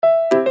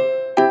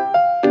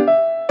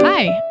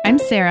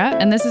Sarah,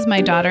 and this is my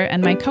daughter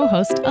and my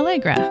co-host,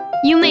 Allegra.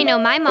 You may know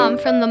my mom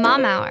from the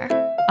Mom Hour.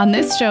 On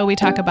this show, we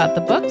talk about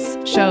the books,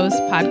 shows,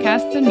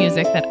 podcasts, and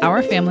music that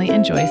our family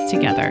enjoys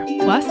together,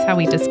 plus how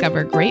we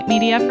discover great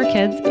media for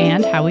kids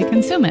and how we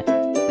consume it.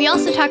 We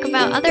also talk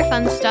about other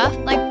fun stuff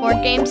like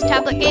board games,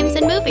 tablet games,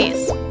 and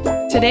movies.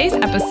 Today's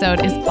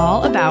episode is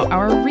all about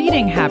our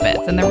reading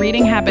habits and the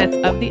reading habits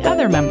of the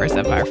other members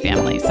of our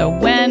family. So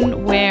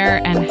when,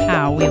 where, and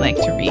how we like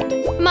to read.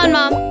 Come on,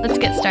 Mom, let's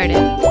get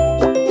started.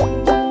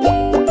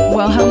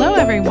 Well, hello,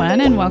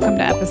 everyone, and welcome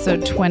to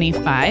episode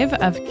 25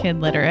 of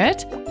Kid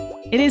Literate.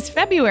 It is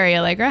February,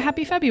 Allegra.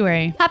 Happy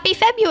February. Happy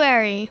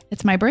February.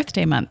 It's my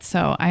birthday month,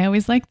 so I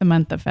always like the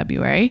month of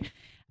February.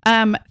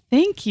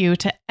 Thank you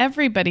to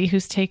everybody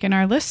who's taken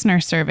our listener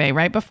survey.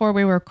 Right before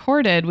we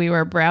recorded, we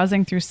were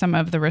browsing through some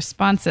of the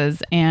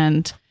responses,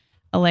 and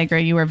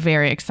Allegra, you were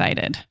very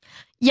excited.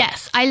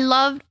 Yes, I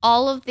loved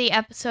all of the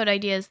episode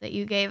ideas that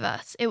you gave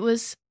us. It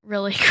was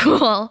really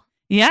cool.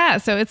 Yeah,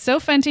 so it's so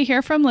fun to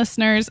hear from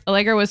listeners.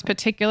 Allegra was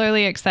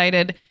particularly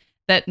excited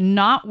that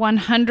not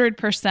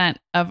 100%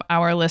 of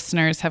our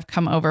listeners have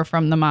come over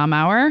from the Mom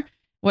Hour.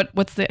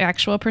 What's the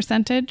actual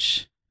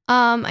percentage?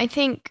 I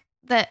think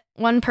that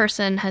one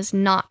person has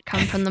not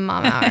come from the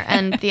Mom Hour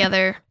and the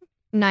other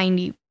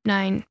 99%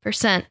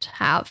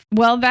 have.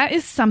 Well, that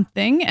is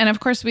something. And of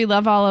course, we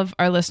love all of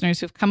our listeners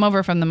who've come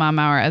over from the Mom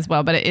Hour as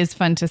well. But it is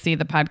fun to see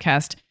the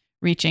podcast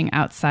reaching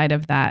outside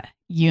of that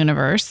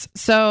universe.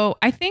 So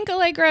I think,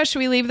 Allegra, should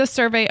we leave the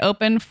survey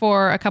open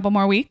for a couple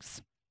more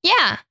weeks?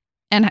 Yeah.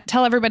 And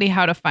tell everybody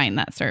how to find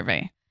that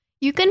survey.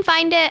 You can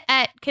find it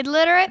at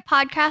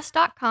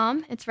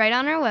kidliteratepodcast.com. It's right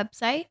on our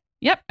website.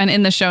 Yep. And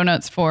in the show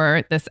notes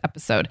for this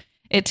episode.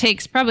 It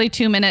takes probably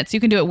 2 minutes. You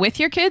can do it with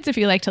your kids if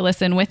you like to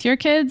listen with your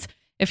kids.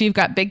 If you've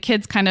got big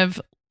kids kind of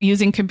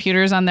using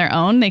computers on their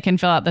own, they can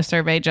fill out the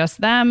survey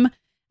just them.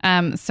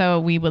 So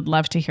we would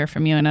love to hear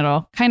from you, and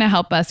it'll kind of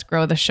help us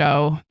grow the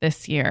show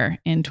this year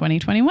in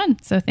 2021.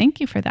 So thank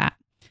you for that.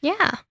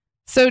 Yeah.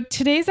 So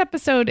today's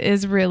episode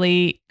is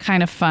really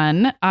kind of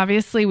fun.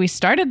 Obviously, we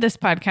started this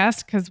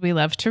podcast because we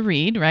love to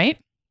read, right?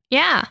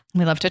 Yeah.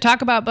 We love to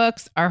talk about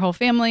books. Our whole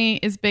family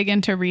is big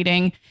into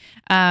reading.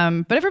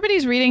 But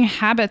everybody's reading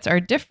habits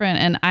are different.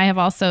 And I have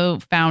also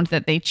found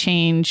that they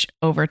change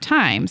over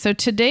time. So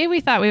today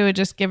we thought we would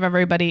just give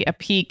everybody a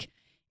peek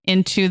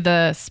into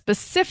the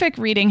specific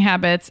reading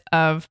habits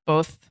of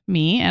both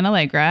me and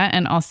Allegra,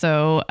 and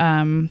also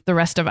the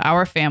rest of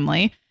our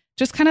family.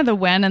 Just kind of the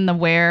when and the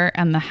where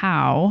and the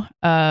how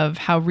of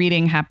how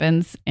reading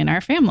happens in our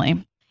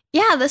family.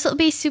 Yeah, this will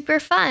be super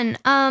fun.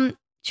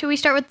 Should we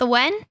start with the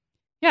when?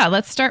 Yeah,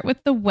 let's start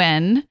with the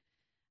when.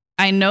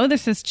 I know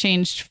this has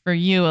changed for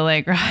you,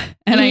 Allegra,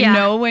 and I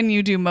know when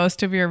you do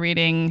most of your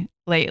reading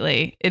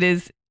lately, it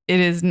is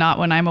not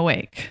when I'm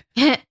awake.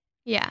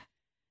 Yeah.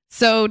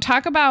 So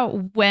talk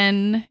about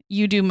when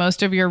you do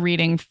most of your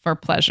reading for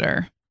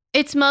pleasure.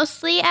 It's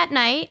mostly at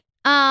night.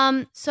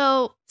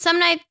 So some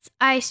nights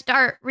I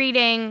start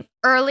reading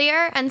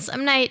earlier, and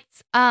some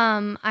nights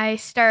I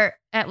start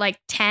at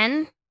like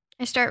 10.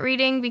 I start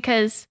reading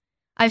because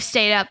I've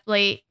stayed up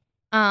late.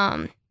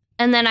 And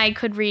then I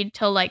could read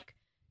till like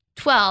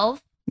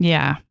 12.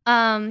 Yeah.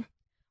 One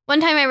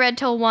time I read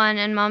till 1,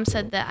 and Mom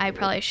said that I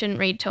probably shouldn't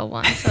read till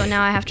 1. So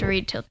now I have to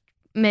read till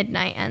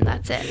midnight, and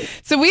that's it.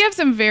 So we have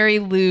some very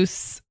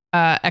loose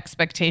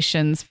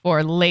expectations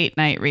for late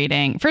night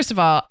reading. First of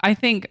all, I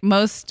think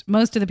most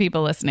of the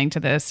people listening to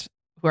this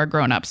who are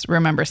grown-ups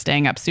remember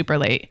staying up super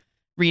late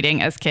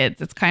reading as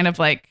kids. It's kind of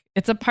like,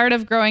 it's a part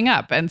of growing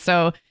up. And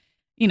so,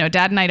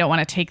 Dad and I don't want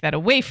to take that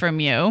away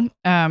from you.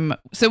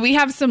 So we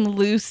have some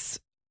loose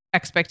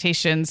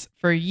expectations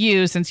for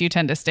you since you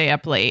tend to stay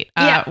up late.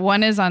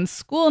 One is on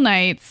school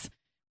nights,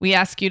 we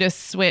ask you to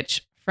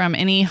switch from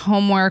any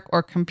homework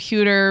or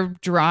computer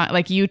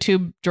like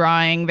YouTube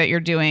drawing that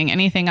you're doing,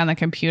 anything on the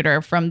computer,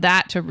 from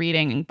that to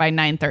reading by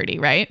 9:30,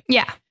 right?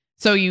 Yeah.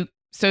 So you're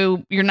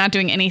not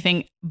doing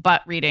anything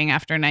but reading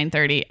after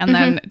 9:30. And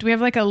then do we have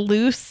like a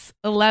loose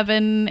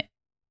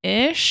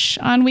 11-ish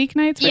on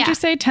weeknights? Would you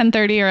say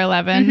 10:30 or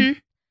 11? Mm-hmm.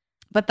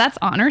 But that's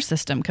honor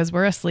system because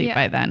we're asleep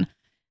by then.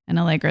 And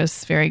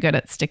Allegra's very good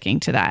at sticking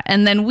to that.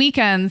 And then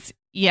weekends,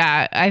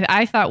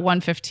 I thought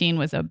 1:15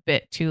 was a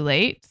bit too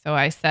late. So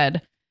I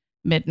said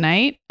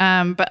midnight.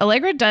 But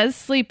Allegra does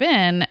sleep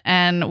in,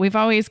 and we've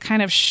always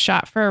kind of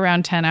shot for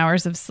around 10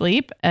 hours of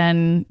sleep.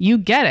 And you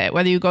get it,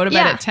 whether you go to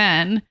bed at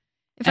 10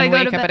 if and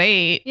I wake up at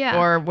 8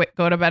 or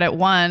go to bed at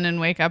 1 and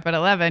wake up at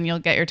 11, you'll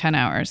get your 10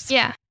 hours.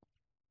 Yeah.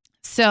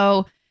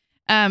 So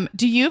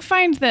do you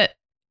find that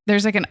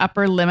there's like an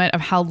upper limit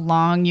of how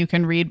long you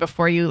can read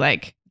before you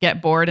like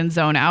get bored and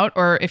zone out?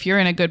 Or if you're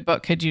in a good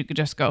book, could you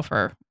just go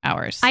for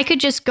hours? I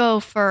could just go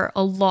for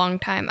a long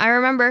time. I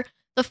remember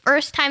the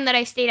first time that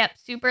I stayed up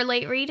super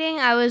late reading,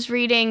 I was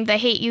reading The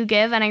Hate U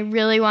Give, and I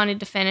really wanted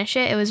to finish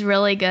it. It was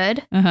really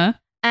good. Uh-huh.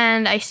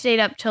 And I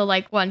stayed up till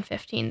like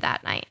 1:15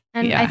 that night.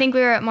 And I think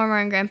we were at Mama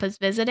and Grandpa's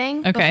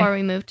visiting before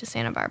we moved to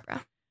Santa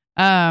Barbara.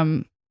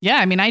 Yeah,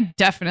 I mean, I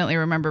definitely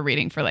remember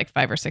reading for like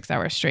 5 or 6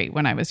 hours straight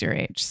when I was your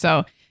age.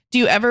 So do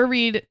you ever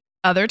read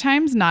other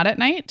times, not at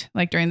night,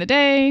 like during the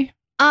day?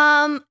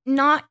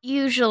 Not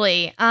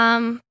usually.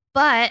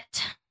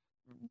 But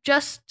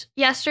just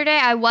yesterday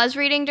I was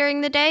reading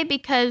during the day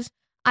because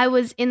I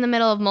was in the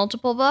middle of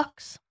multiple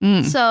books.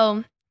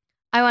 So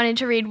I wanted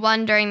to read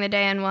one during the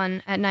day and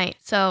one at night.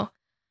 So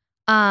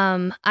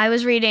I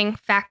was reading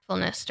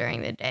Factfulness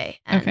during the day,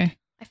 and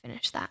I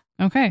finished that.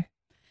 Okay.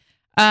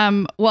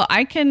 Well,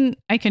 I can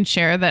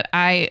share that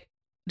I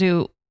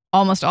do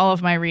almost all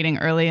of my reading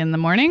early in the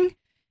morning,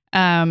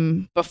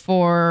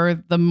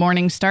 before the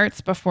morning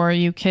starts, before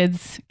you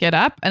kids get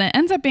up, and it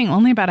ends up being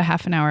only about a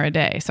half an hour a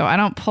day. So I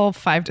don't pull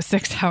 5 to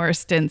 6 hour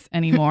stints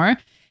anymore.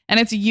 And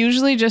it's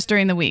usually just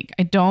during the week.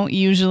 I don't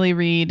usually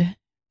read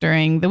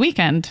during the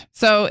weekend.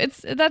 So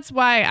that's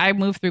why I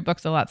move through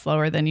books a lot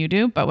slower than you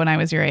do. But when I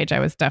was your age, I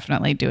was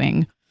definitely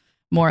doing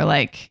more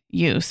like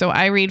you. So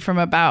I read from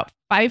about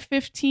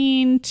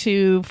 5:15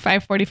 to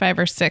 5:45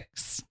 or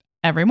 6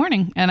 every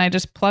morning. And I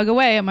just plug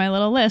away at my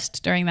little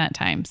list during that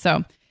time.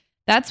 So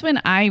that's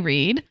when I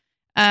read.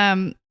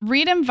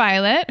 Reed and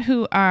Violet,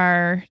 who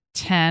are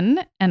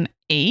 10 and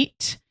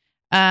 8.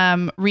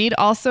 Reed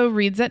also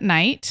reads at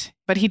night,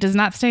 but he does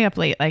not stay up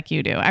late like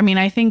you do. I mean,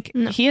 I think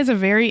he has a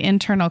very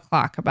internal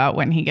clock about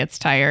when he gets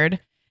tired.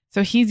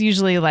 So he's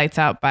usually lights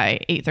out by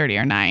 8:30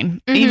 or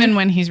 9, even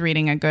when he's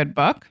reading a good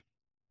book.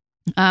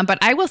 But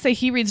I will say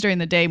he reads during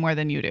the day more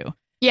than you do.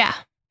 Yeah.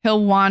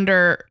 He'll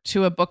wander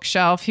to a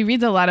bookshelf. He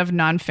reads a lot of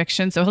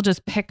nonfiction. So he'll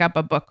just pick up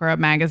a book or a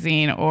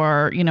magazine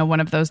or, one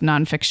of those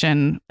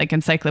nonfiction, like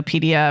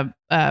encyclopedia,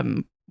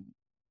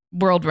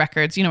 world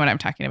records. You know what I'm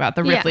talking about.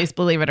 The Ripley's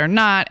Believe It or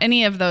Not,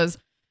 any of those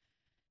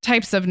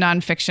types of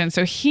nonfiction.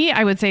 So he,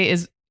 I would say,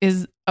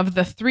 is of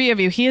the three of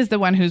you, he is the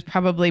one who's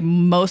probably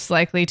most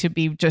likely to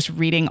be just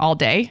reading all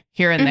day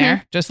here and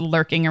there, just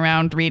lurking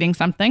around reading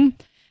something.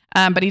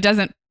 But he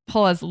doesn't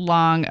pull as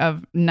long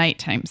of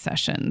nighttime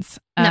sessions.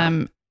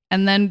 No.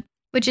 And then,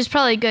 which is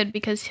probably good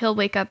because he'll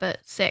wake up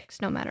at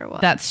 6 no matter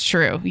what. That's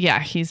true. Yeah,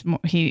 he's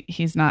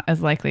not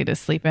as likely to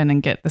sleep in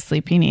and get the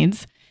sleep he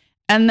needs.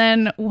 And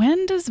then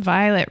when does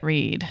Violet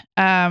read?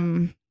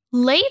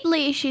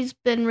 Lately, she's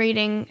been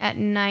reading at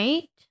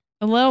night.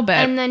 A little bit.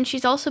 And then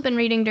she's also been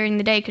reading during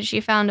the day because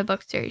she found a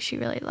book series she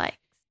really likes.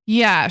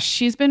 Yeah,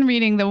 she's been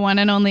reading The One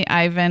and Only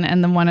Ivan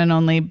and The One and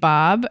Only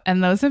Bob.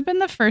 And those have been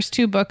the first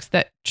two books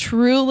that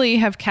truly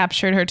have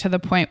captured her to the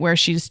point where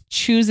she's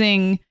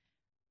choosing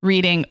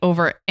reading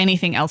over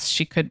anything else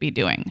she could be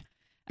doing.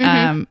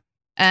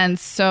 And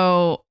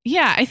so,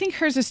 yeah, I think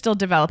hers is still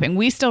developing.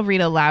 We still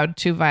read aloud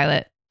to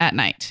Violet at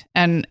night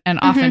and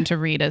often to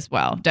Reed as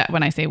well.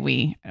 When I say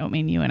we, I don't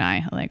mean you and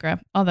I,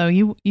 Allegra, although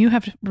you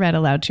have read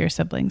aloud to your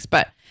siblings,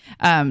 but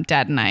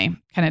Dad and I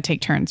kind of take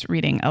turns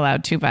reading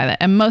aloud to Violet.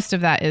 And most of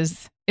that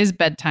is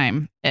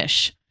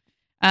bedtime-ish.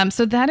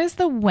 So that is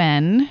the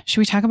when. Should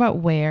we talk about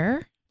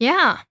where?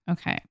 Yeah.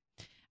 Okay.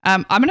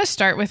 I'm going to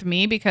start with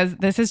me because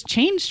this has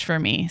changed for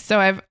me. So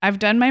I've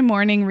done my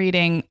morning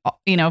reading,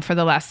 for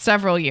the last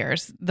several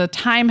years. The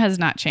time has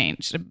not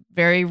changed. I'm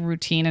very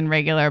routine and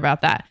regular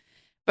about that.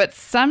 But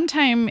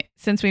sometime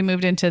since we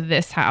moved into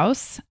this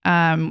house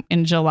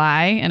in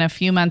July and a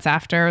few months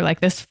after,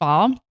 like this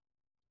fall,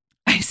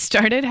 I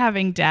started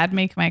having Dad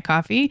make my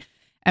coffee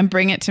and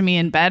bring it to me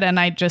in bed. And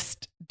I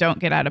just don't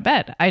get out of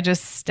bed. I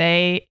just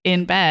stay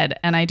in bed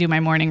and I do my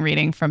morning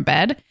reading from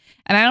bed.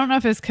 And I don't know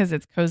if it's because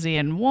it's cozy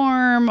and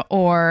warm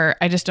or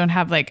I just don't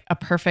have like a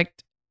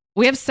perfect.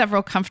 We have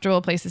several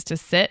comfortable places to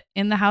sit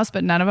in the house,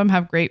 but none of them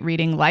have great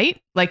reading light.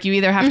 Like you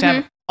either have to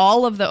have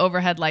all of the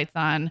overhead lights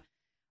on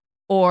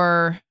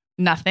or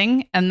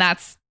nothing. And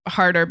that's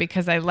harder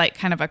because I like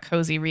kind of a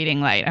cozy reading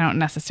light. I don't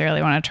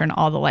necessarily want to turn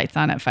all the lights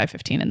on at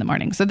 5:15 in the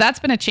morning. So that's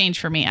been a change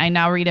for me. I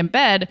now read in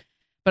bed,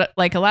 but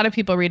like a lot of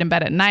people read in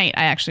bed at night,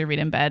 I actually read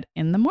in bed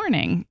in the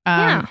morning.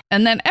 And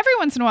then every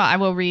once in a while I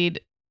will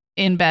read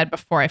in bed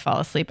before I fall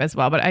asleep as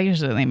well, but I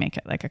usually only make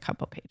it like a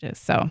couple pages.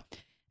 So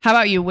how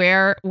about you?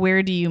 Where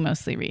do you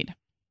mostly read?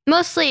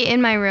 Mostly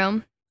in my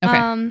room.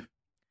 Okay.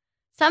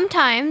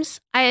 Sometimes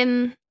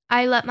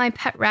I let my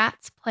pet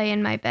rats play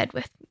in my bed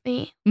with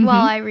me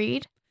while I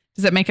read.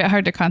 Does it make it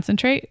hard to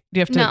concentrate? Do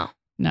you have to?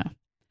 No.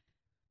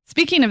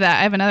 Speaking of that,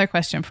 I have another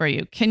question for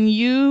you. Can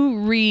you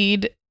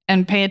read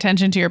and pay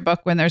attention to your book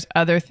when there's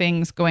other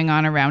things going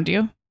on around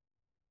you?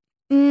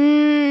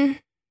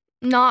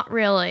 Not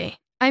really.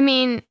 I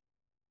mean,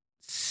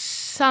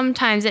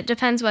 sometimes it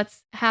depends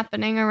what's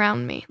happening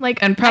around me.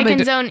 Like I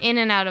can zone in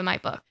and out of my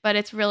book, but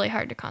it's really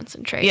hard to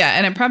concentrate. Yeah,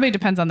 and it probably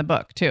depends on the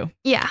book too.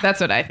 Yeah.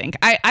 That's what I think.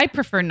 I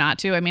prefer not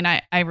to. I mean,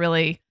 I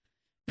really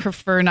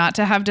prefer not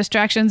to have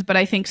distractions, but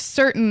I think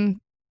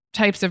certain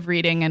types of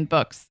reading and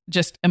books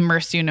just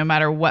immerse you no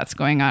matter what's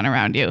going on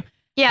around you.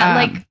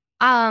 Yeah,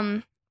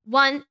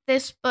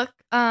 this book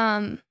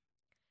that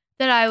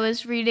I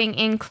was reading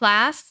in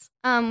class,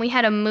 we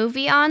had a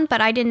movie on,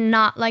 but I did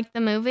not like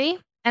the movie.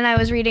 And I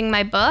was reading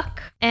my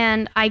book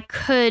and I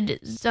could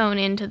zone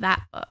into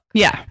that book.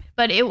 Yeah.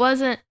 But it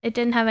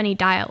didn't have any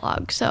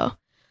dialogue. So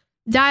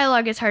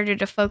dialogue is harder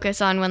to focus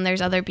on when there's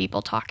other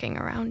people talking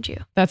around you.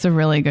 That's a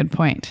really good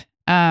point.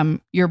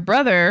 Your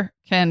brother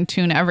can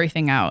tune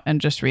everything out and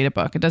just read a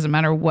book. It doesn't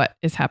matter what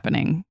is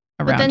happening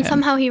around him. But then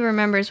somehow he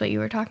remembers what you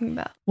were talking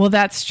about. Well,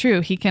 that's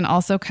true. He can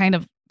also kind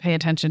of pay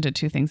attention to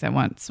two things at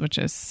once, which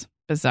is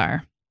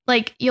bizarre.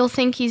 Like, you'll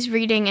think he's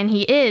reading and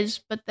he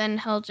is, but then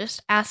he'll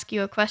just ask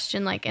you a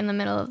question like in the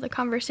middle of the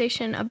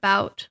conversation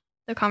about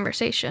the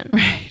conversation.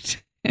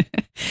 Right.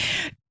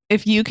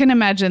 If you can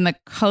imagine the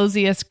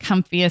coziest,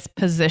 comfiest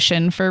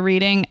position for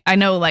reading, I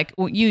know like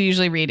you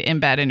usually read in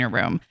bed in your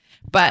room,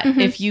 but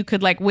if you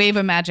could like wave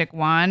a magic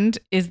wand,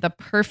 is the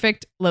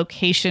perfect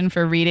location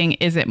for reading?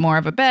 Is it more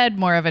of a bed,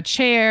 more of a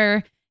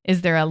chair?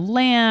 Is there a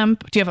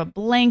lamp? Do you have a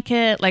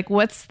blanket? Like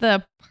what's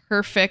the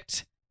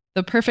perfect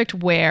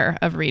wear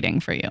of reading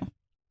for you?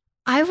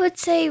 I would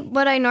say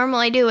what I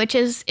normally do, which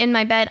is in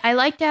my bed. I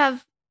like to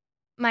have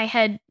my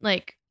head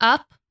like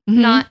up,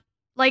 not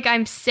like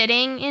I'm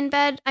sitting in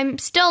bed. I'm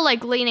still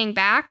like leaning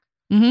back,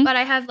 but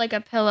I have like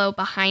a pillow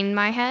behind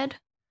my head.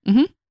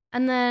 And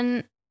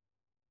then,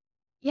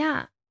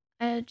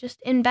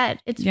 just in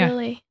bed. It's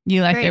really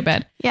You like great. your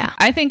bed. Yeah.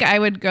 I think I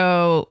would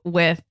go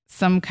with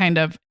some kind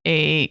of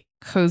a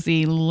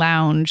cozy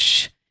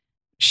lounge,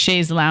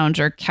 chaise lounge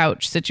or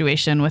couch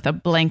situation with a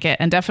blanket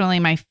and definitely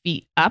my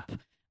feet up,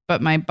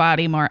 but my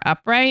body more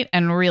upright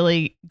and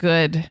really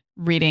good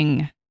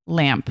reading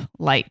lamp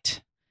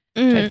light.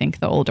 I think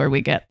the older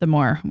we get, the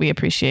more we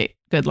appreciate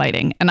good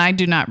lighting. And I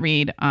do not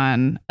read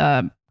on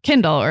a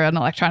Kindle or an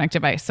electronic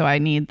device, so I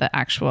need the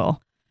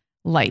actual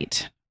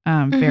light,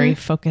 very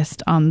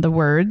focused on the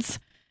words,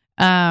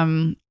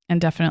 and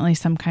definitely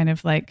some kind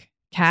of like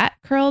cat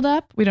curled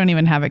up. We don't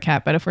even have a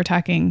cat, but if we're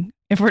talking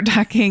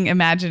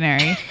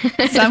imaginary,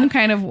 some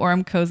kind of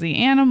warm, cozy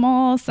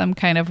animal, some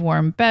kind of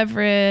warm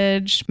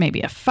beverage, maybe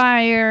a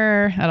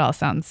fire. That all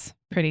sounds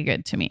pretty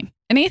good to me.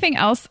 Anything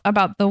else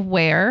about the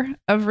wear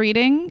of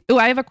reading? Oh,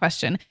 I have a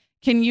question.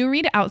 Can you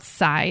read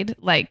outside?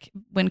 Like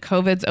when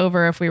COVID's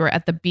over, if we were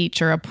at the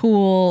beach or a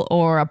pool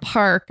or a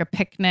park, a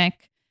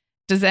picnic,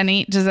 does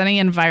any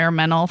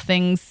environmental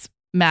things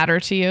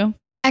matter to you?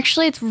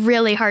 Actually, it's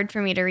really hard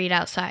for me to read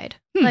outside.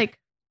 Like,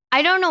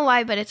 I don't know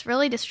why, but it's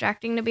really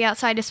distracting to be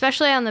outside,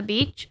 especially on the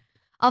beach.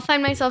 I'll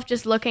find myself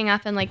just looking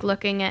up and like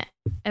looking at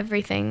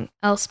everything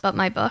else but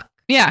my book.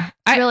 Yeah.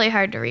 It's really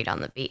hard to read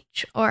on the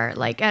beach or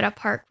like at a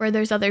park where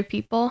there's other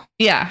people.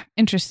 Yeah.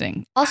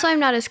 Interesting. Also,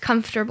 I'm not as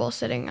comfortable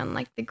sitting on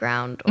like the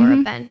ground or a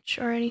bench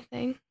or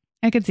anything.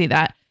 I could see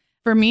that.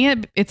 For me,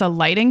 it's a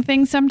lighting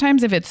thing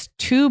sometimes. If it's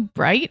too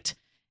bright,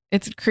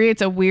 it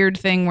creates a weird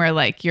thing where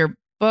like your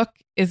book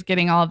is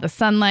getting all of the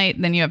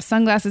sunlight, then you have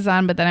sunglasses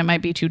on, but then it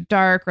might be too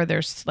dark or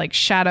there's like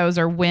shadows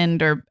or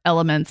wind or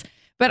elements.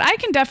 But I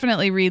can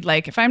definitely read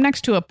like if I'm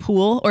next to a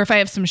pool or if I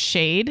have some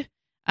shade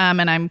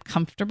and I'm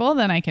comfortable,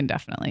 then I can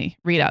definitely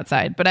read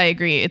outside. But I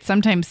agree, it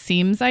sometimes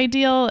seems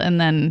ideal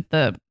and then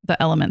the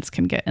elements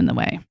can get in the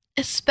way.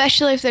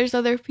 Especially if there's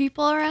other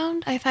people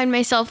around. I find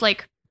myself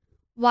like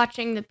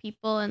watching the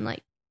people and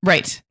like...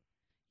 Right.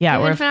 Yeah.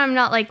 Even if I'm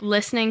not like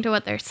listening to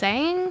what they're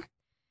saying,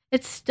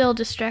 it's still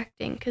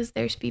distracting because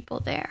there's people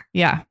there.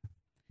 Yeah.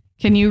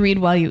 Can you read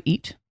while you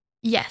eat?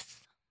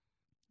 Yes.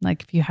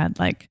 Like if you had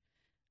like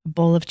a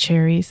bowl of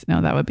cherries.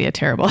 No, that would be a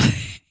terrible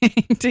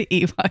thing to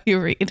eat while you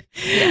read.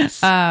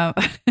 Yes.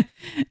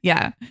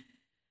 Yeah.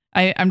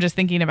 I'm just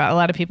thinking about a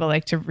lot of people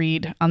like to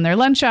read on their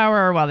lunch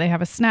hour or while they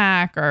have a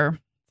snack or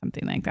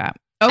something like that.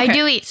 Okay. I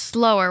do eat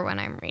slower when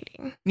I'm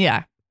reading.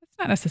 Yeah. It's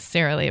not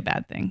necessarily a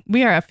bad thing.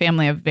 We are a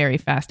family of very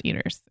fast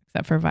eaters,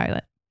 except for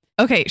Violet.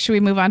 Okay. Should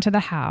we move on to the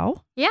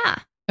how? Yeah.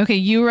 Okay.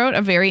 You wrote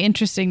a very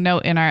interesting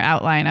note in our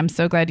outline. I'm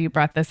so glad you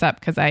brought this up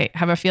because I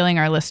have a feeling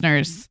our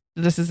listeners,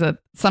 this is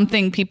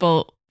something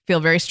people feel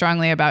very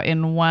strongly about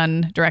in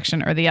one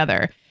direction or the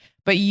other.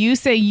 But you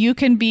say you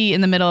can be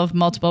in the middle of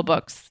multiple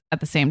books at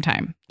the same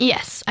time.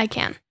 Yes, I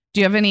can. Do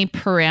you have any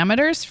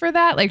parameters for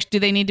that? Like, do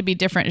they need to be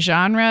different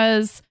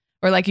genres?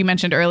 Or like you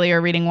mentioned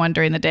earlier, reading one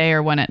during the day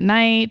or one at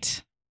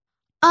night?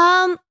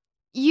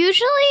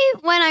 Usually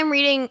when I'm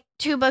reading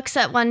 2 books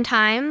at one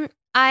time,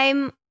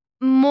 I'm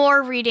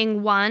more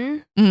reading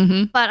one,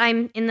 but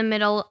I'm in the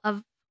middle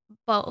of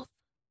both.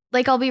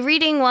 Like I'll be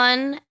reading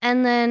one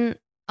and then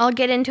I'll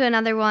get into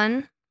another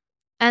one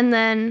and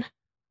then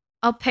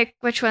I'll pick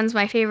which one's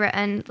my favorite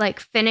and like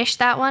finish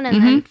that one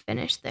and then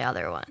finish the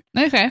other one.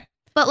 Okay.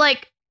 But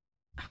like,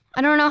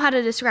 I don't know how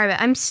to describe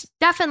it. I'm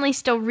definitely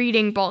still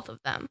reading both of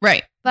them.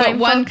 Right. But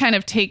one kind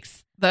of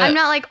takes the I'm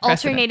not like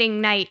precedent.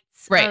 Alternating nights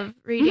of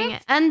reading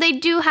it. And they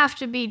do have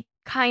to be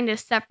kind of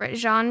separate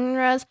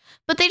genres,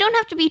 but they don't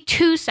have to be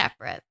too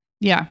separate.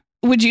 Yeah.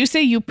 Would you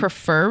say you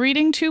prefer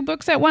reading 2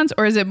 books at once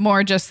or is it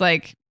more just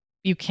like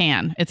you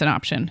can? It's an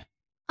option.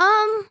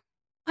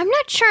 I'm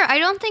not sure. I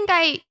don't think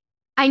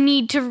I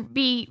need to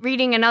be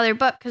reading another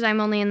book because I'm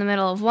only in the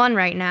middle of one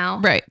right now.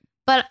 Right.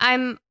 But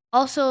I'm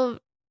also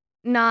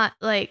not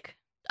like,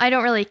 I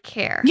don't really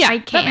care. Yeah, I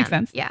can. that makes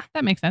sense. Yeah.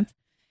 That makes sense.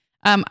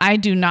 I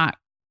do not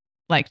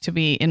like to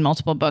be in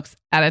multiple books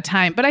at a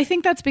time, but I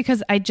think that's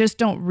because I just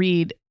don't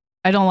read.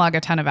 I don't log a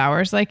ton of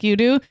hours like you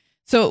do.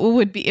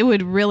 So it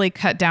would really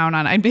cut down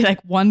on, I'd be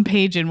like 1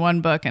 page in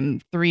one book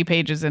and 3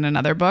 pages in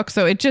another book.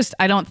 So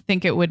I don't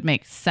think it would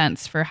make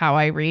sense for how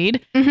I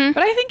read. Mm-hmm.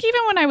 But I think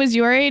even when I was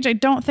your age, I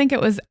don't think it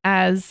was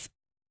as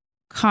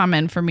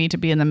common for me to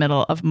be in the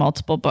middle of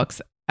multiple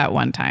books at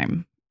one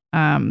time.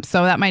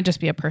 So that might just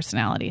be a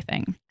personality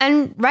thing.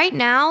 And right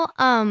now,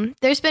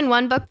 there's been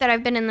one book that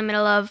I've been in the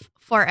middle of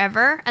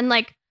forever. And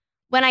like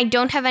when I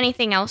don't have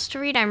anything else to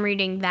read, I'm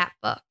reading that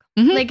book.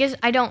 Mhm. Like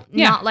I don't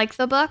not like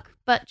the book,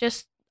 but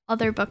just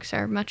other books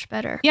are much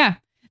better. Yeah.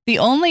 The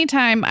only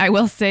time I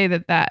will say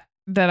that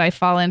I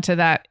fall into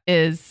that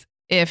is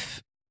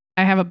if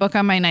I have a book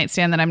on my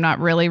nightstand that I'm not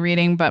really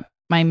reading, but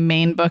my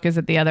main book is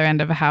at the other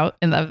end of the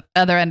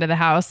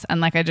house,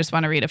 and like I just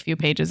want to read a few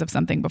pages of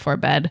something before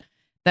bed,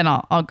 then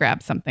I'll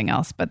grab something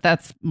else. But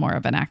that's more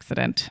of an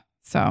accident.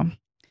 So,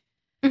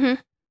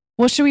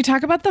 Well, should we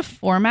talk about the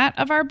format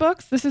of our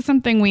books? This is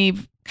something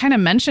we've kind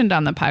of mentioned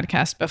on the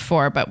podcast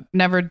before, but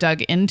never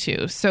dug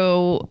into.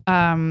 So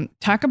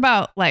talk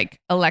about like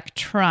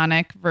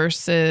electronic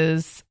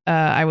versus,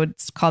 I would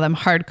call them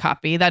hard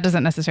copy. That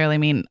doesn't necessarily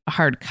mean a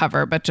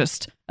hardcover, but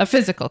just a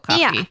physical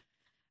copy.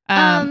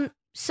 Yeah.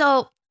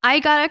 So I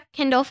got a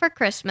Kindle for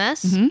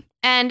Christmas, Mhm.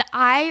 and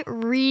I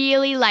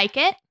really like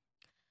it.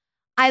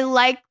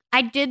 I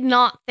did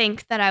not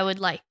think that I would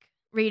like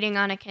reading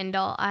on a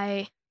Kindle.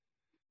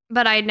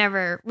 But I'd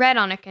never read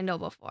on a Kindle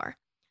before.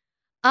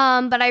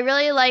 But I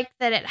really like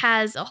that it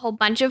has a whole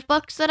bunch of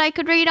books that I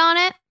could read on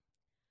it.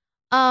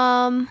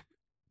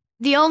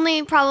 The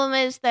only problem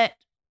is that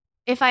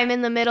if I'm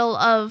in the middle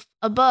of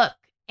a book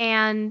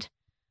and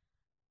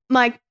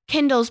my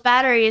Kindle's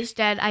battery is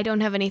dead, I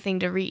don't have anything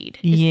to read.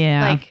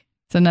 Like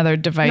it's another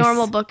device.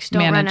 Normal books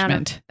don't run out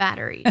management. of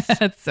batteries.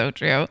 That's so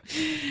true.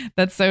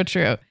 That's so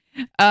true.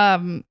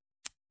 Do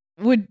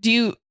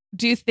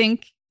you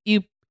think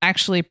you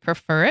actually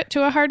prefer it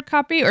to a hard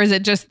copy, or is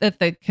it just that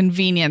the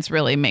convenience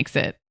really makes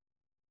it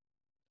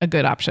a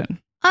good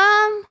option?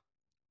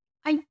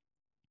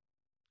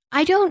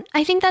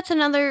 I think that's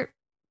another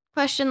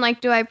question.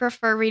 Like, do I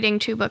prefer reading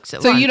 2 books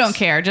at So once? you don't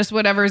care, just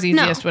whatever's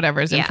easiest,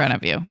 whatever's in Yeah. front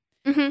of you.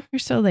 Mm-hmm. You're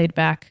so laid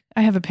back.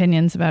 I have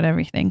opinions about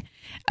everything.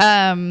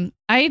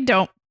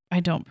 I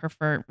don't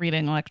prefer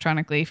reading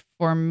electronically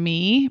for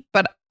me,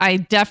 but I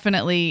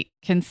definitely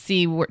can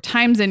see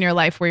times in your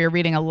life where you're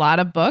reading a lot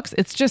of books.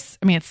 It's just,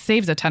 it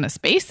saves a ton of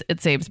space.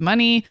 It saves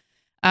money.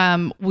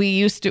 We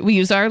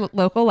use our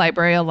local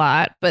library a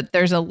lot, but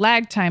there's a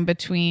lag time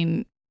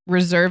between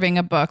reserving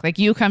a book. Like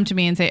you come to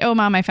me and say, "Oh,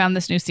 Mom, I found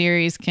this new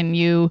series. Can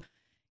you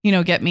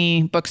get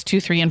me books 2,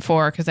 3, and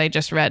 4? Because I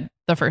just read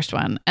the first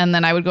one." And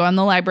then I would go on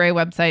the library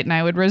website and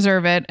I would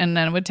reserve it. And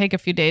then it would take a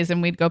few days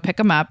and we'd go pick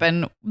them up.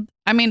 And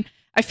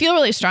I feel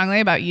really strongly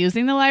about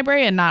using the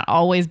library and not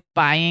always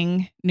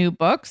buying new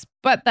books,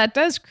 but that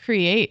does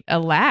create a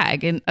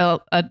lag and a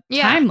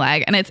time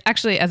lag. And it's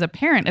actually, as a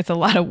parent, it's a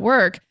lot of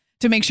work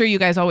to make sure you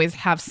guys always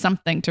have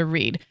something to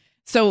read.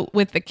 So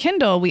with the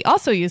Kindle, we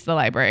also use the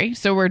library.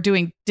 So we're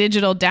doing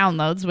digital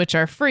downloads, which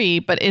are free,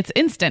 but it's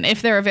instant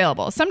if they're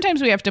available.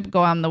 Sometimes we have to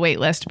go on the wait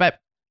list, but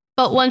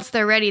once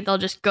they're ready, they'll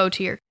just go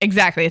to your...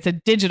 Exactly. It's a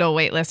digital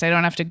wait list. I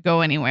don't have to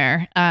go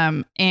anywhere.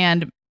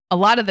 And a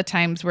lot of the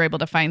times we're able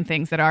to find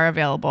things that are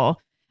available.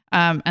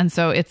 And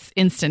so it's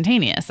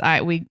instantaneous.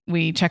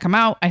 We check them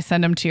out. I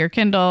send them to your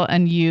Kindle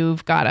and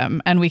you've got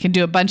them, and we can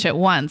do a bunch at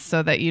once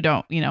so that you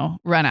don't,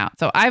 run out.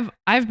 So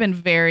I've been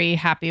very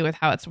happy with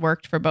how it's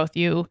worked for both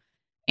you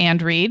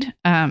and Reed.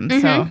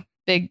 So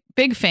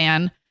big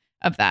fan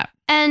of that.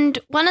 And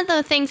one of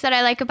the things that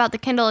I like about the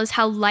Kindle is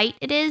how light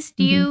it is.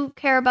 Do you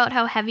care about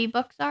how heavy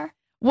books are?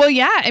 Well,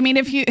 yeah.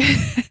 If you,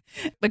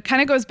 it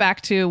kind of goes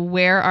back to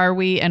where are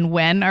we and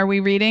when are we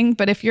reading?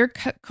 But if you're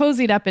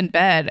cozied up in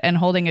bed and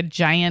holding a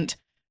giant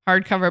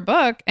hardcover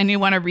book and you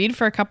want to read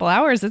for a couple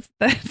hours,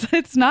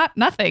 it's not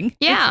nothing.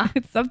 Yeah.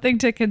 It's something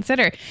to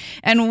consider.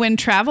 And when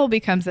travel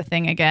becomes a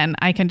thing again,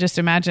 I can just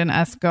imagine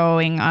us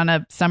going on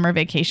a summer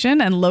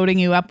vacation and loading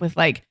you up with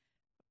like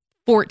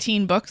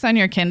 14 books on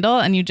your Kindle,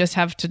 and you just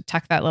have to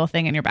tuck that little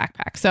thing in your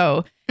backpack.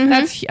 So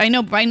that's, I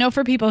know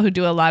for people who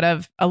do a lot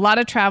of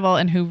travel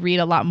and who read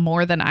a lot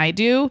more than I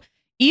do,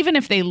 even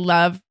if they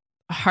love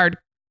hard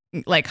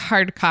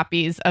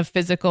copies of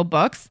physical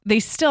books, they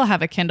still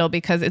have a Kindle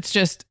because it's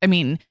just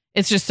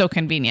so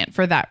convenient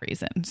for that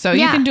reason. So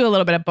you can do a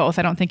little bit of both.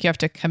 I don't think you have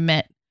to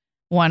commit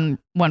one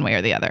way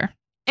or the other.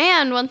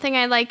 And one thing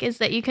I like is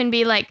that you can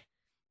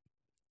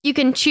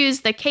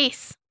choose the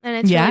case. And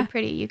it's really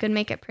pretty. You can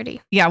make it pretty.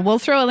 Yeah, we'll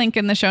throw a link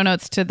in the show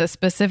notes to the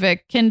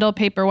specific Kindle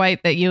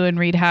Paperwhite that you and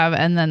Reed have,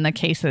 and then the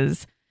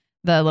cases,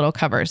 the little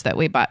covers that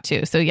we bought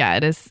too. So yeah,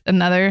 it is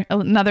another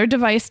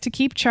device to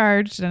keep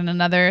charged and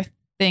another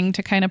thing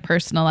to kind of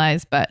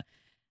personalize. But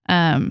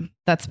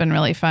that's been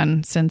really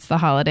fun since the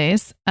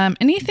holidays.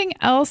 Anything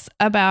else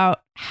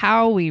about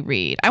how we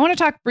read? I want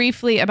to talk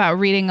briefly about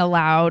reading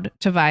aloud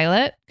to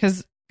Violet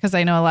because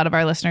I know a lot of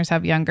our listeners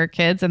have younger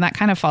kids, and that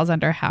kind of falls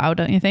under how,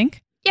 don't you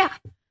think? Yeah.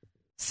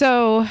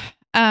 So,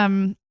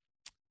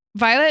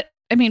 Violet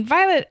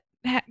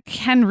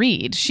can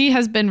read. She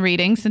has been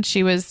reading since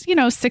she was,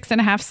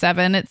 6.5,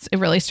 7. It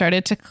really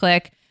started to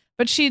click,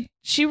 but she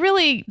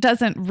really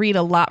doesn't read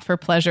a lot for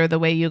pleasure the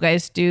way you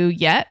guys do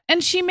yet.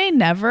 And she may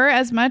never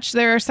as much.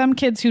 There are some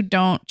kids who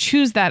don't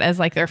choose that as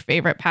like their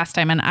favorite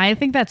pastime. And I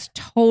think that's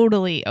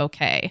totally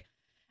okay.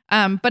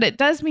 But it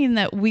does mean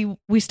that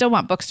we still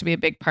want books to be a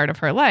big part of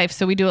her life.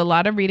 So we do a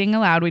lot of reading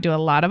aloud. We do a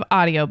lot of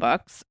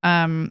audiobooks.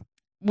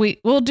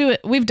 We'll do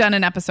it. We've done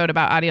an episode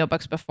about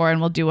audiobooks before and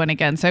we'll do one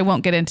again. So I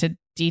won't get into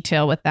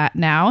detail with that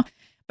now.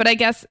 But I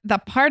guess the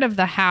part of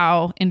the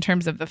how in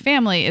terms of the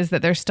family is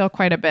that there's still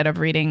quite a bit of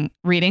reading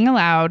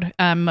aloud,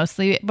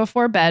 mostly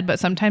before bed, but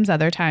sometimes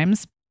other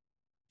times.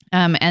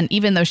 And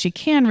even though she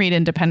can read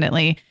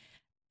independently,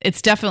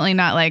 it's definitely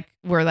not like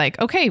we're like,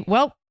 okay,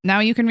 well, now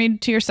you can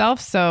read to yourself.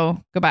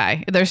 So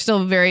goodbye. There's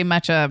still very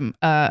much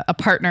a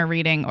partner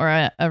reading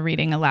or a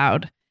reading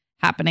aloud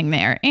happening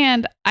there.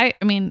 And I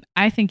mean,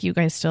 I think you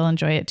guys still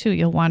enjoy it too.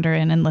 You'll wander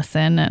in and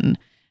listen.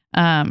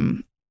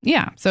 And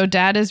yeah. So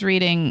Dad is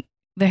reading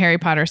the Harry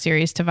Potter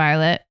series to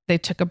Violet. They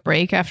took a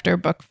break after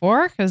book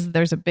 4 because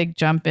there's a big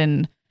jump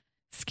in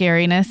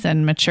scariness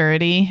and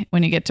maturity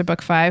when you get to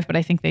book 5. But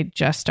I think they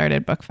just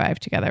started book 5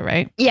 together,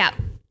 right? Yeah.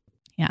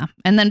 Yeah.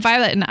 And then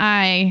Violet and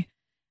I,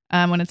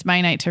 when it's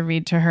my night to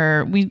read to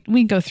her,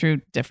 we go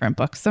through different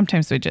books.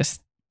 Sometimes we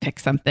just pick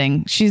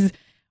something.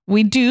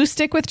 We do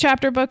stick with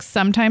chapter books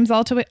sometimes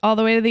all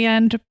the way to the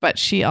end, but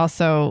she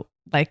also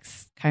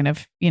likes kind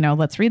of,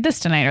 let's read this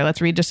tonight or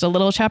let's read just a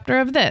little chapter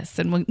of this.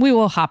 And we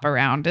will hop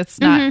around. It's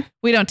not,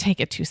 we don't take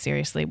it too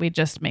seriously. We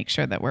just make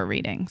sure that we're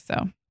reading.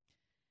 So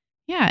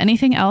yeah.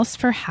 Anything else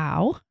for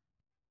how?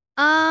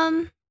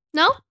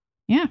 No.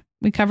 Yeah.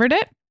 We covered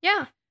it.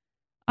 Yeah.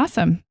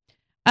 Awesome.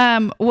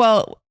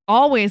 Well,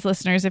 always,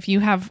 listeners, if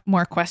you have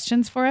more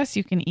questions for us,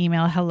 you can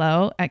email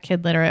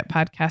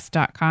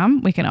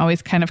hello@kidliteratepodcast.com. We can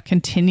always kind of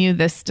continue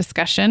this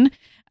discussion.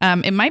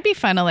 It might be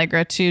fun,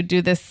 Allegra, to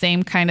do this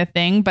same kind of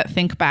thing, but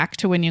think back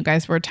to when you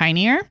guys were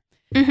tinier.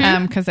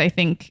 Because I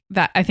think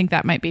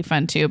that might be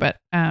fun too. But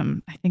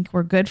I think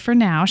we're good for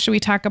now. Should we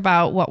talk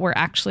about what we're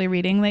actually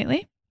reading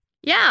lately?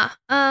 Yeah.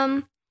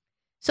 So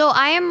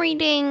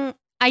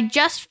I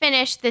just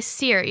finished this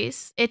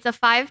series. It's a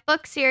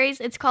 5-book series.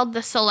 It's called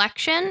The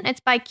Selection. It's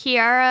by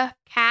Kiera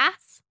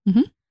Cass.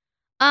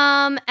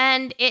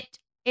 And it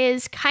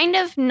is kind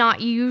of not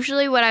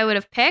usually what I would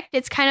have picked.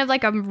 It's kind of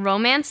like a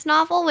romance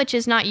novel, which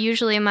is not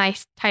usually my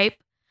type.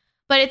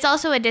 But it's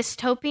also a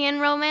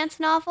dystopian romance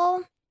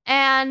novel.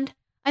 And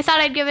I thought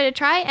I'd give it a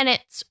try. And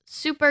it's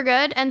super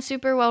good and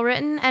super well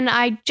written. And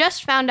I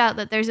just found out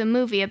that there's a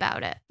movie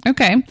about it.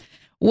 Okay.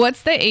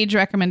 What's the age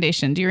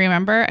recommendation? Do you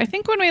remember? I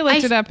think when we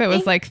looked it up, it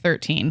was like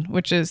 13,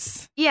 which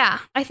is... Yeah.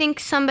 I think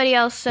somebody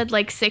else said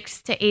like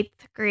 6th to 8th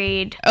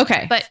grade.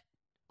 Okay. But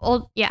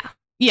old, yeah.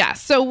 Yeah.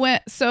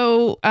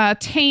 So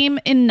tame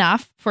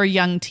enough for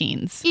young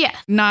teens. Yeah.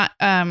 Not,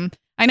 I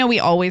know we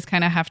always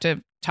kind of have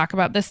to talk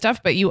about this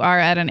stuff, but you are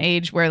at an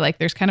age where like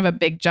there's kind of a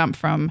big jump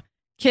from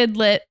kid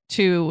lit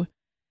to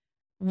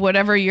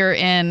whatever you're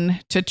in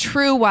to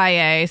true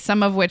YA,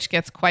 some of which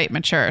gets quite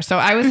mature. So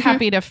I was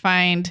happy to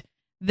find...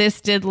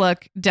 This did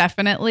look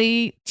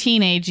definitely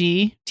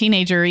teenagery,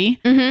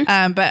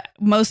 but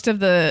most of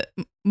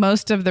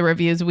the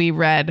reviews we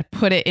read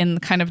put it in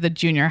kind of the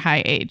junior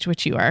high age,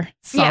 which you are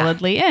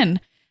solidly in.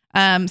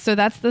 So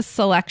that's The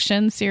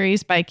Selection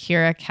series by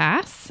Kiera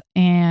Cass.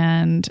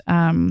 And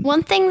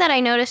one thing that I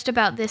noticed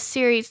about this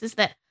series is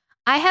that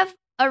I have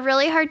a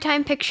really hard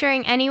time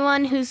picturing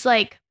anyone who's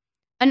like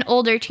an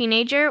older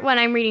teenager when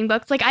I'm reading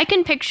books. Like I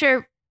can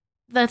picture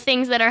the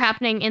things that are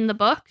happening in the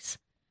books.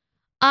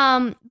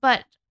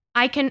 But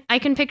I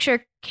can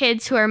picture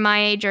kids who are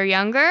my age or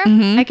younger.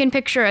 I can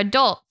picture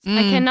adults.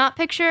 I cannot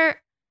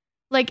picture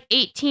like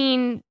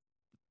 18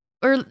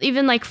 or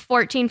even like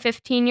 14,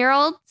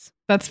 15-year-olds.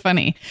 That's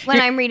funny.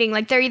 When I'm reading,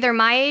 like they're either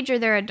my age or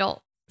they're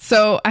adult.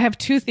 So I have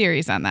 2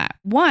 theories on that.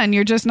 One,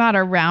 you're just not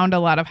around a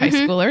lot of high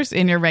schoolers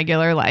in your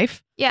regular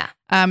life. Yeah.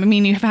 I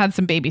mean, you've had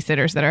some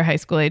babysitters that are high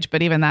school age,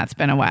 but even that's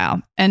been a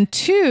while. And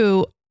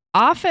 2,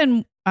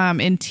 often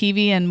in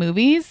TV and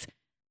movies,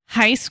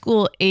 high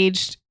school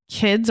aged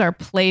kids are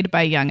played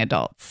by young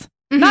adults.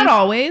 Not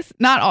always,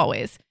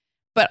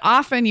 but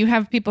often you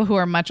have people who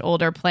are much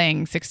older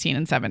playing 16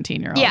 and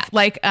 17-year-olds,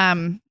 like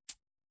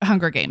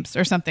Hunger Games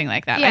or something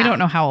like that. I don't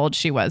know how old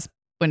she was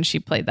when she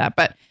played that,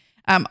 but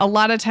a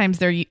lot of times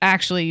they're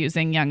actually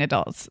using young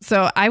adults.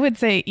 So I would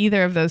say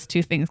either of those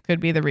 2 things could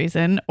be the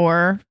reason,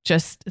 or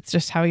it's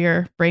just how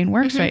your brain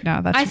works right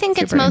now. I think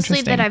it's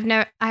mostly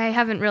that I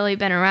haven't really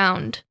been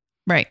around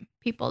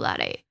people that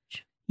age.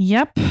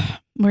 Yep.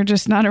 We're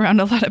just not around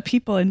a lot of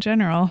people in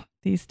general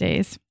these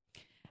days.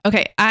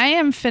 Okay. I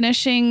am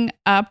finishing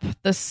up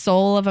The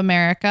Soul of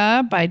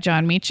America by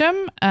John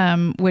Meacham,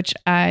 which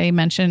I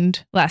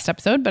mentioned last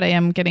episode, but I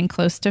am getting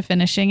close to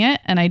finishing it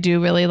and I do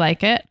really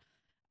like it.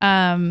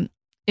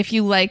 If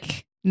you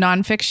like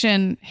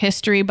nonfiction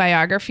history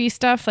biography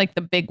stuff, like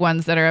the big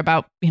ones that are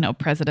about,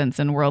 presidents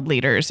and world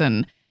leaders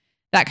and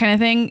that kind of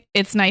thing.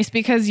 It's nice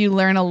because you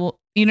learn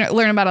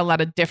about a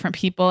lot of different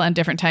people and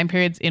different time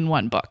periods in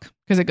one book,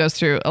 because it goes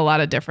through a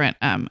lot of different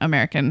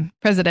American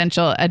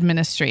presidential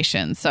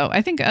administrations. So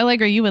I think,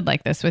 Allegra, you would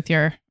like this with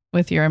your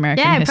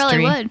American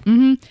history. Yeah, I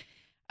probably would.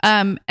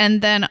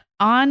 And then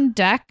on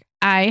deck,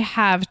 I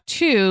have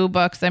 2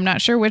 books. I'm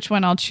not sure which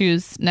one I'll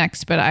choose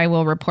next, but I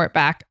will report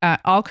back.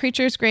 All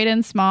Creatures Great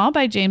and Small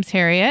by James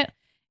Herriot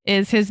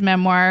is his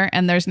memoir,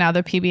 and there's now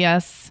the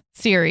PBS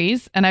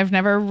series. And I've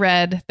never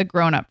read the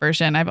grown-up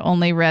version. I've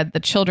only read the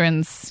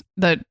James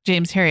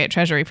Herriot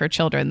Treasury for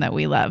Children that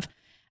we love.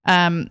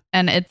 And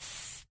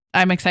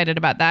I'm excited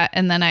about that.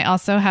 And then I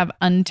also have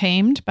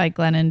Untamed by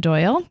Glennon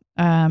Doyle,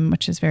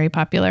 which is very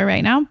popular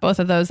right now. Both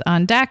of those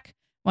on deck.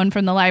 One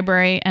from the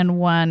library and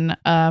one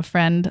a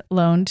friend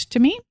loaned to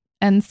me.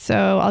 And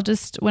so I'll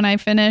just, when I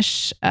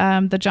finish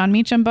the John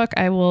Meacham book,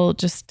 I will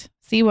just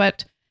see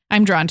what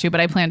I'm drawn to, but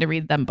I plan to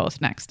read them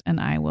both next and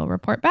I will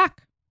report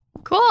back.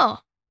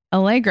 Cool.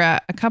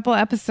 Allegra, a couple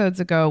episodes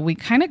ago, we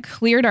kind of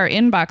cleared our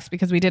inbox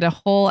because we did a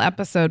whole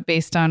episode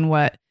based on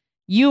what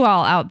you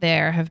all out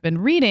there have been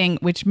reading,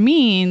 which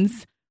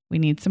means we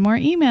need some more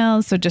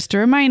emails. So just a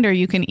reminder,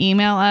 you can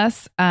email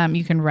us.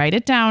 You can write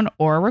it down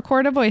or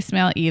record a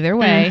voicemail, either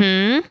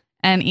way,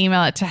 and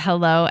email it to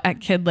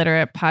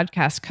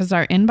hello@KidLiteratePodcast, because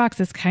our inbox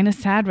is kind of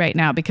sad right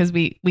now because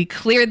we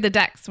cleared the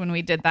decks when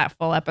we did that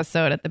full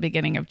episode at the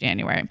beginning of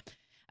January.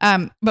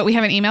 But we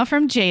have an email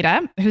from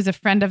Jada, who's a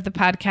friend of the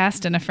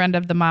podcast and a friend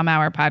of the Mom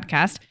Hour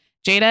podcast.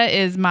 Jada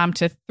is mom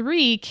to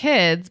 3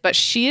 kids, but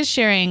she is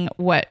sharing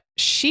what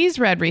she's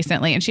read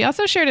recently. And she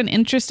also shared an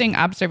interesting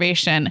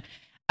observation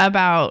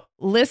about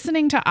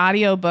listening to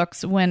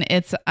audiobooks when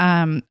it's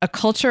a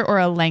culture or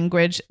a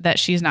language that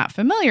she's not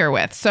familiar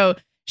with. So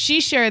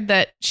she shared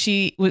that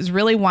she was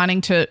really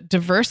wanting to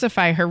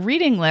diversify her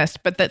reading list,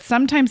 but that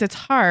sometimes it's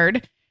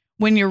hard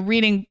when you're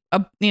reading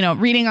on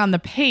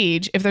the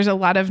page if there's a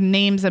lot of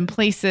names and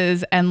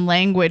places and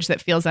language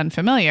that feels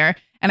unfamiliar.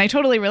 And I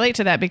totally relate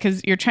to that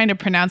because you're trying to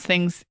pronounce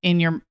things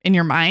in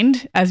your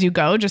mind as you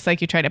go, just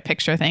like you try to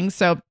picture things.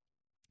 So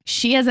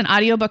she has an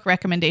audiobook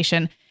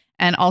recommendation,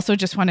 and also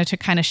just wanted to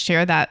kind of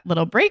share that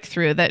little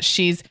breakthrough that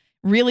she's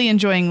really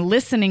enjoying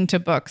listening to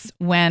books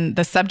when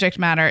the subject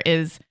matter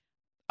is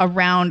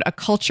around a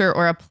culture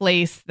or a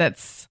place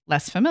that's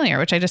less familiar,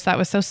 which I just thought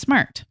was so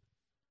smart.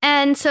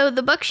 And so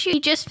the book she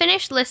just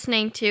finished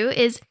listening to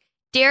is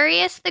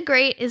Darius the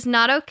Great is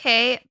Not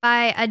Okay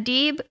by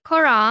Adib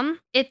Khorram.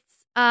 It's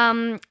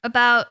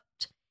about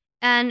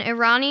an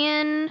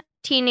Iranian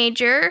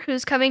teenager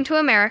who's coming to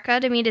America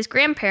to meet his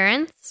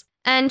grandparents.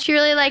 And she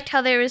really liked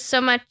how there was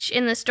so much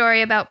in the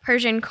story about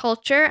Persian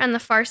culture and the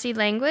Farsi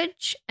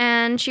language.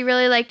 And she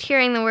really liked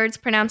hearing the words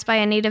pronounced by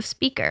a native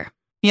speaker.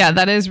 Yeah,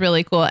 that is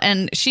really cool.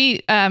 And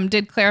she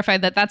did clarify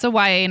that that's a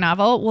YA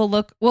novel. We'll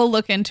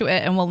look into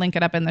it and we'll link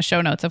it up in the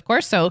show notes, of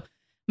course. So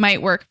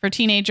might work for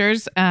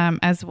teenagers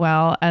as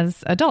well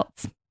as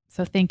adults.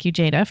 So thank you,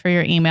 Jada, for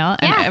your email.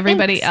 And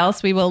everybody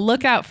else, we will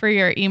look out for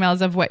your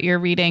emails of what you're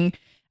reading.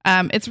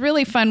 It's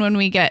really fun when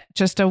we get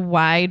just a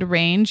wide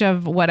range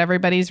of what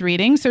everybody's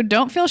reading. So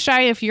don't feel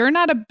shy if you're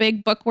not a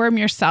big bookworm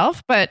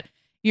yourself, but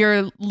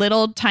your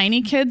little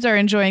tiny kids are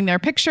enjoying their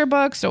picture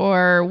books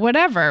or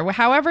whatever.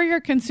 However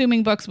you're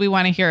consuming books, we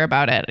want to hear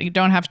about it. You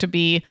don't have to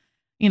be,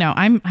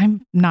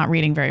 I'm not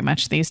reading very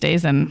much these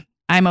days, and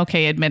I'm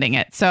okay admitting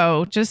it.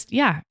 So just,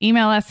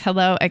 email us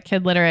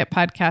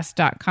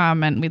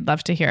hello@kidliteratepodcast.com, and we'd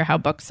love to hear how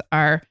books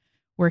are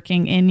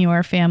working in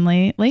your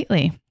family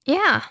lately.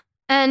 Yeah.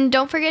 And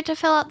don't forget to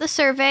fill out the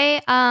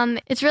survey.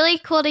 It's really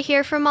cool to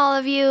hear from all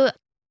of you.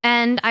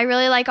 And I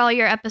really like all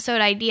your episode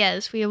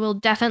ideas. We will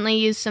definitely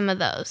use some of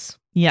those.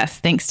 Yes,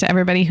 thanks to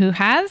everybody who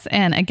has.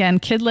 And again,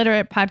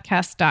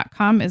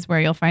 kidliteratepodcast.com is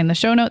where you'll find the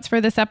show notes for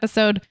this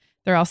episode.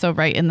 They're also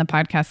right in the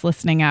podcast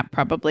listening app,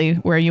 probably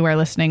where you are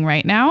listening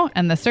right now.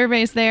 And the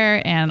survey's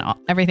there, and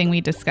everything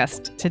we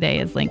discussed today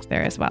is linked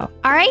there as well.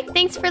 All right.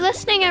 Thanks for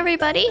listening,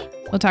 everybody.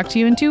 We'll talk to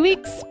you in 2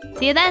 weeks.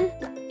 See you then.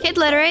 Kid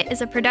Literate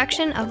is a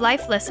production of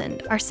Life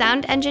Listened. Our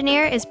sound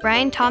engineer is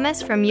Brian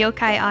Thomas from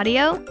Yokai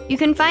Audio. You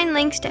can find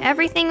links to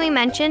everything we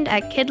mentioned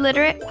at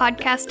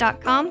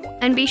kidliteratepodcast.com,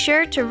 and be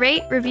sure to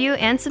rate, review,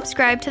 and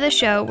subscribe to the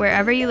show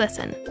wherever you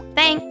listen.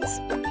 Thanks!